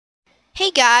Hey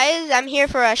guys, I'm here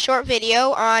for a short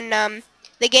video on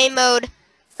the game mode,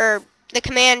 or the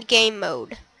command game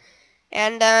mode.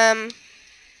 And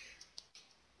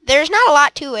there's not a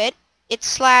lot to it. It's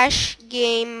slash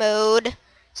game mode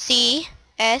C,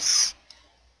 S,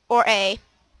 or A.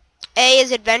 A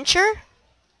is adventure.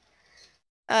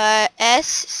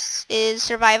 S is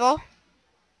survival.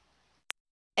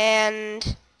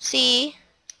 And C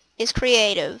is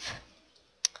creative.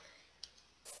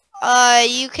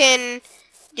 You can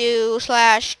do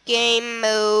slash game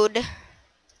mode.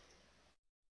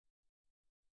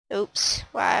 Oops,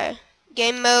 why?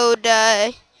 Game mode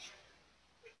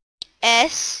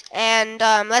S, and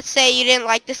let's say you didn't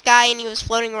like this guy and he was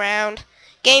floating around.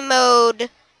 Game mode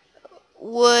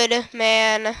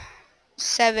Woodman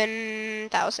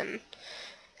 7000.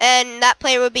 And that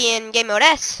player would be in game mode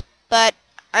S, but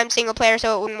I'm single player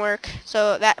so it wouldn't work.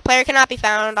 So that player cannot be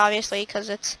found, obviously, because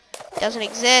it doesn't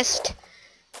exist.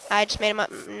 I just made him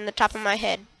up in the top of my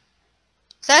head.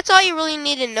 So that's all you really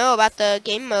need to know about the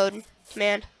game mode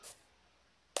command.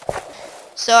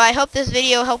 So I hope this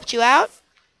video helped you out.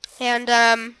 And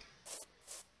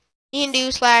you can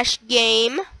do slash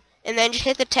game and then just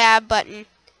hit the tab button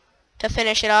to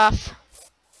finish it off.